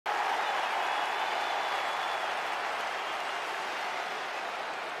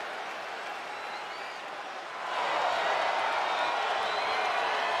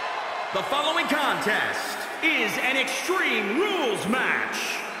The following contest is an Extreme Rules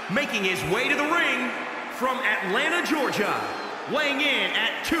match. Making his way to the ring from Atlanta, Georgia, weighing in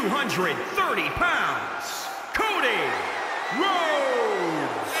at 230 pounds, Cody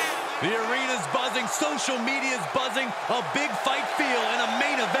Rhodes. The arena's buzzing, social media's buzzing, a big fight feel in a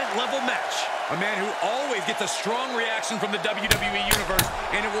main event level match. A man who always gets a strong reaction from the WWE Universe,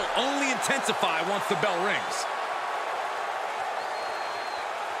 and it will only intensify once the bell rings.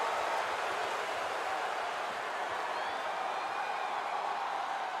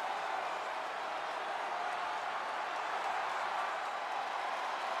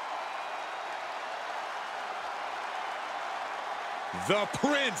 The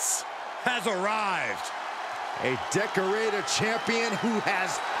Prince has arrived. A decorated champion who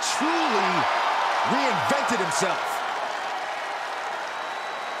has truly reinvented himself.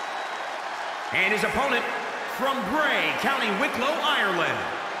 And his opponent from Bray, County Wicklow, Ireland,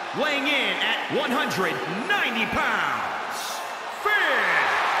 weighing in at 190 pounds, Finn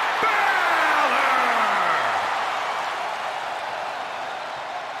Bálor.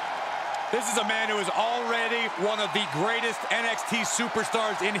 This is a man who is already one of the greatest NXT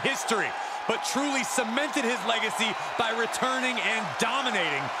superstars in history, but truly cemented his legacy by returning and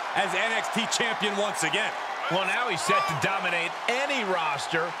dominating as NXT champion once again. Well, now he's set to dominate any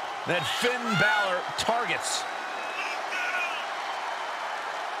roster that Finn Bálor targets.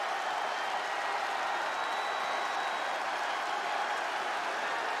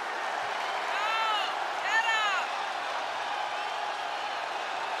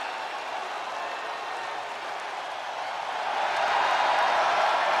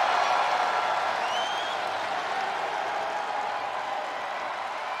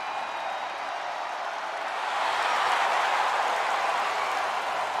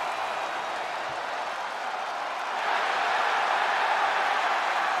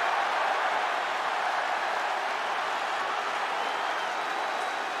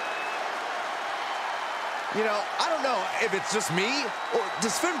 You know, I don't know if it's just me, or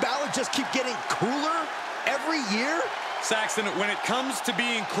does Finn Bálor just keep getting cooler every year? Saxton, when it comes to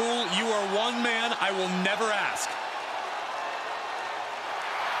being cool, you are one man I will never ask.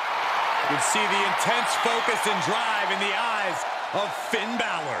 You can see the intense focus and drive in the eyes of Finn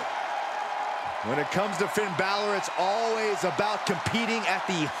Bálor. When it comes to Finn Bálor, it's always about competing at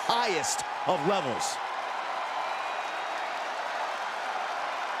the highest of levels.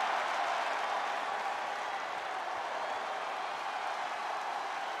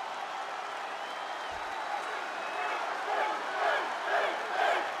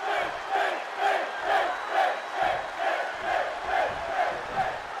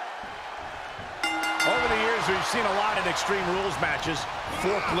 We've seen a lot in Extreme Rules matches.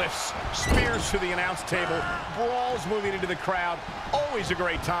 Forklifts, spears to the announce table, brawls moving into the crowd. Always a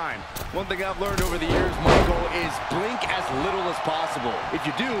great time. One thing I've learned over the years, Michael, is blink as little as possible. If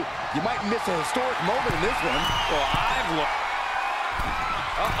you do, you might miss a historic moment in this one. Well, I've looked.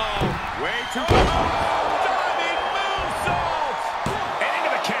 Uh-oh. Way too close. Diving moonsault. And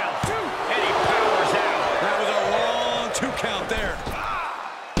into the count. And he powers out. That was a long 2 count there.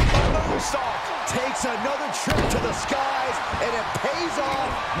 Moonsault takes another trip to the skies, and it pays off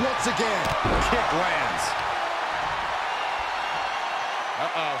once again. Kick lands.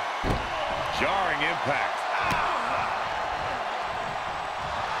 Uh-oh. Jarring impact.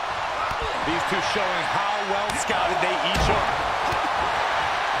 These two showing how well scouted they each are.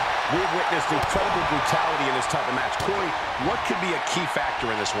 We've witnessed incredible brutality in this type of match. Corey, what could be a key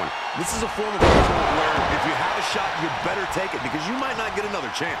factor in this one? This is a form of control where if you have a shot, you better take it because you might not get another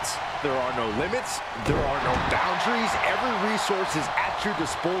chance. There are no limits. There are no boundaries. Every resource is at your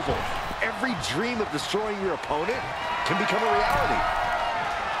disposal. Every dream of destroying your opponent can become a reality.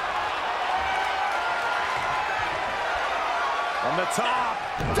 From the top.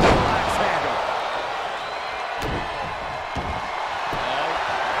 Double axe handle.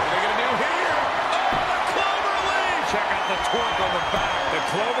 The torque on the back. The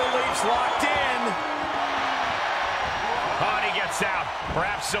clover leaf's locked in. Oh, and he gets out.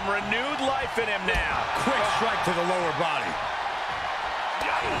 Perhaps some renewed life in him now. Quick strike to the lower body.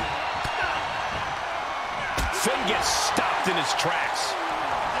 Finn gets stopped in his tracks.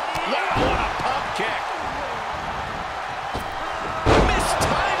 Wow, what a pump kick. Missed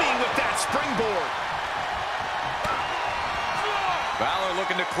timing with that springboard. Bálor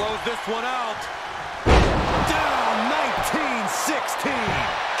looking to close this one out. Down 19-16.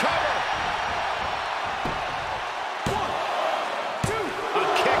 Cover. 1, 2. A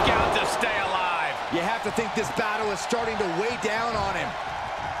kick out to stay alive. You have to think this battle is starting to weigh down on him.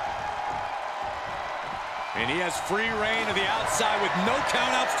 And he has free reign to the outside with no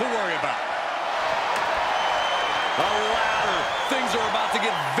countouts to worry about. A ladder. Things are about to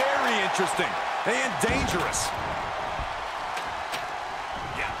get very interesting and dangerous.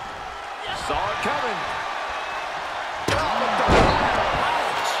 Saw it coming.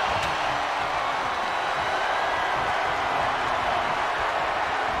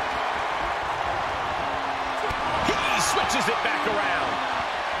 He switches it back around.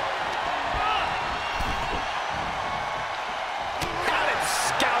 Got it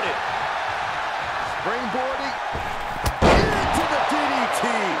scouted. Springboarding into the DDT.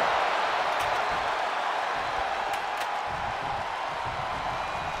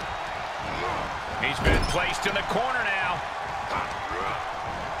 He's been placed in the corner now.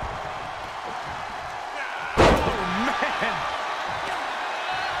 Oh, man.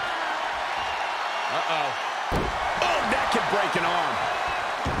 Uh-oh. Oh, that could break an arm.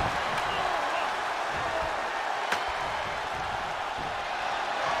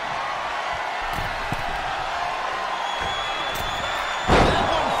 That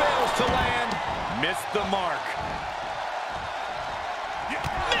one fails to land. Missed the mark.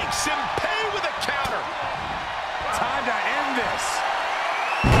 Makes him pay with a counter. Time to end this.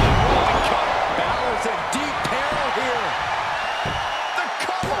 Balor's in deep peril here. The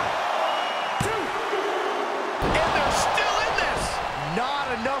cover. And they're still in this.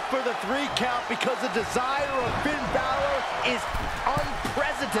 Not enough for the 3 count because the desire of Finn Balor is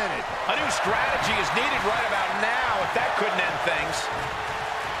unprecedented. A new strategy is needed right about now if that couldn't end things.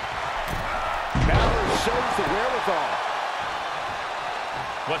 Balor shows the wherewithal.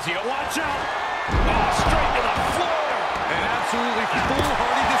 What's he gonna watch out? Oh, straight to the floor. An absolutely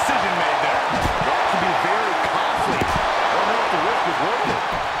foolhardy decision made there. That can be very costly. I don't know if the risk is worth it.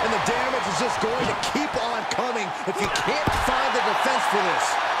 And the damage is just going to keep on coming if you can't find the defense for this.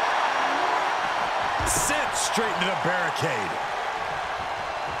 Sent straight into the barricade.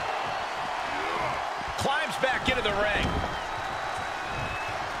 Climbs back into the ring.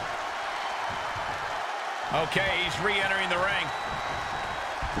 Okay, he's re-entering the ring.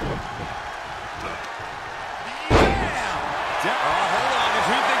 Hold on, is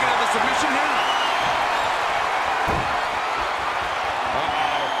he thinking of a submission here?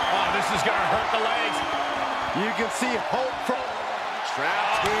 Uh-oh. Oh, this is gonna hurt the legs. You can see hope from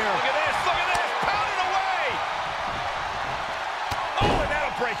trapped here. Look at this, pounding away. Oh, and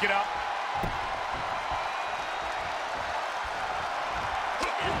that'll break it up.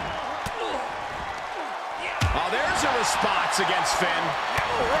 Oh, there's a response against Finn.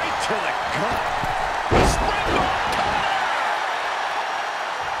 Right to the gut. Springboard cutter.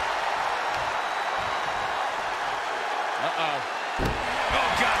 Uh-oh. Oh,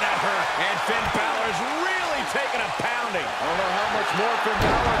 God, that hurt. And Finn Balor's really taking a pounding. I don't know how much more Finn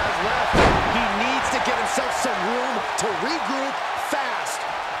Balor has left. He needs to get himself some room to regroup fast.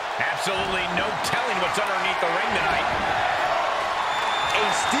 Absolutely no telling what's underneath the ring tonight. A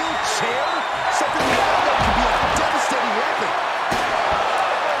steel chair? Something we all know can be a devastating weapon.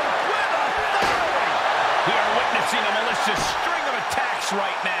 We are witnessing a malicious string of attacks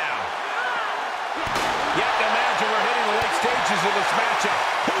right now. You have to imagine we're hitting the late stages of this matchup.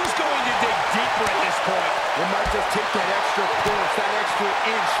 Who's going to dig deeper at this point? It might just take that extra push, that extra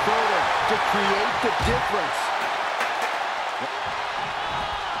inch further to create the difference.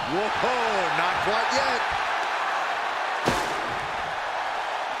 Whoa, not quite yet.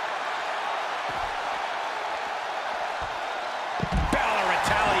 Balor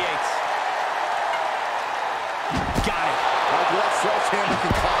retaliates. Got it. That sledgehammer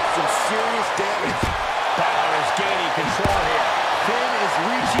can cause some serious damage. Balor is gaining control here. Finn is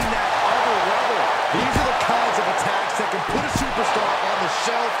reaching that other level. These are the kinds of attacks that can put a superstar on the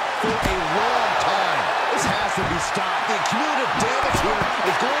shelf for a long time. This has to be stopped. The cumulative damage here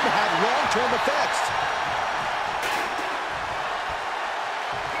is going to have long-term effects.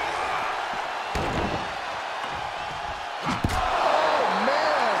 Oh,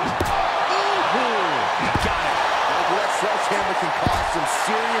 man. Ooh. Got it. That sledgehammer can cause some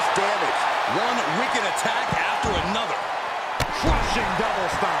serious damage. One wicked attack after another. Crushing double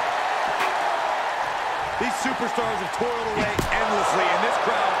stomp. These superstars have toiled away endlessly, and this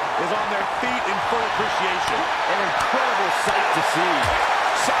crowd is on their feet in full appreciation. An incredible sight to see.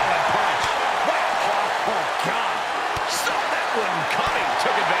 Solid punch. Wow. Oh, God. Saw that one coming.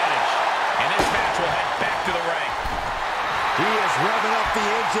 Took advantage. And this match will head back to the ring. He is revving up the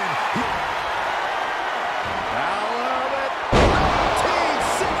engine. Balor with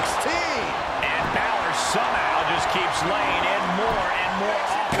 1916. And Balor somehow just keeps laying in more and more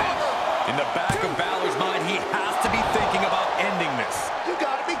offense. In the back of Balor's mind, he has to be thinking about ending this. You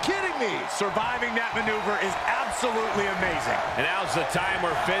gotta be kidding me. Surviving that maneuver is absolutely amazing. And now's the time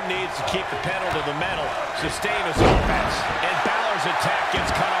where Finn needs to keep the pedal to the metal, sustain his offense, and Balor's attack gets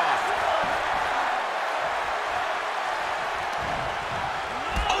cut off.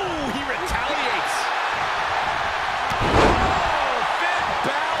 Oh, he retaliates. Oh, Finn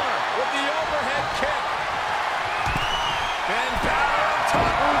Balor with the overhead kick. And Balor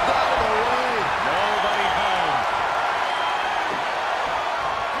moved out of the way. Nobody home.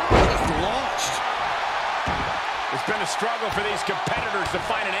 Just launched. It's been a struggle for these competitors to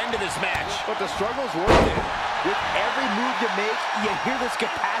find an end to this match. But the struggle's worth it. With every move you make, you hear this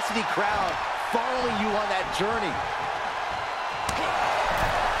capacity crowd following you on that journey.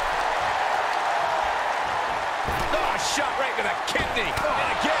 Oh, shot right to the kidney. And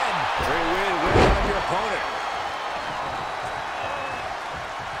again. Great way to win on your opponent.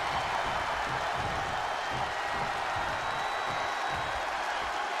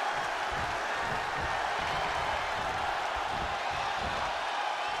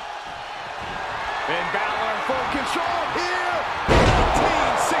 And Balor in full control here.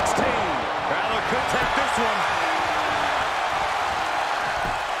 15-16. Balor could take this one.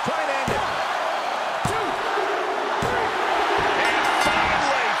 Try to end it. 2, 3.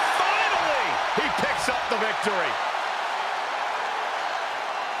 And finally, he picks up the victory.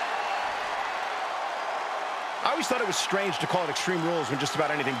 I always thought it was strange to call it Extreme Rules when just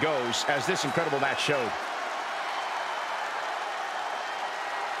about anything goes, as this incredible match showed.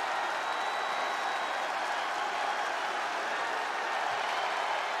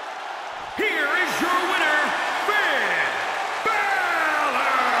 Here is your winner, Finn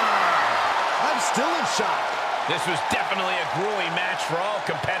Bálor! I'm still in shock. This was definitely a grueling match for all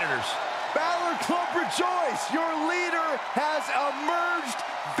competitors. Balor Club rejoice! Your leader has emerged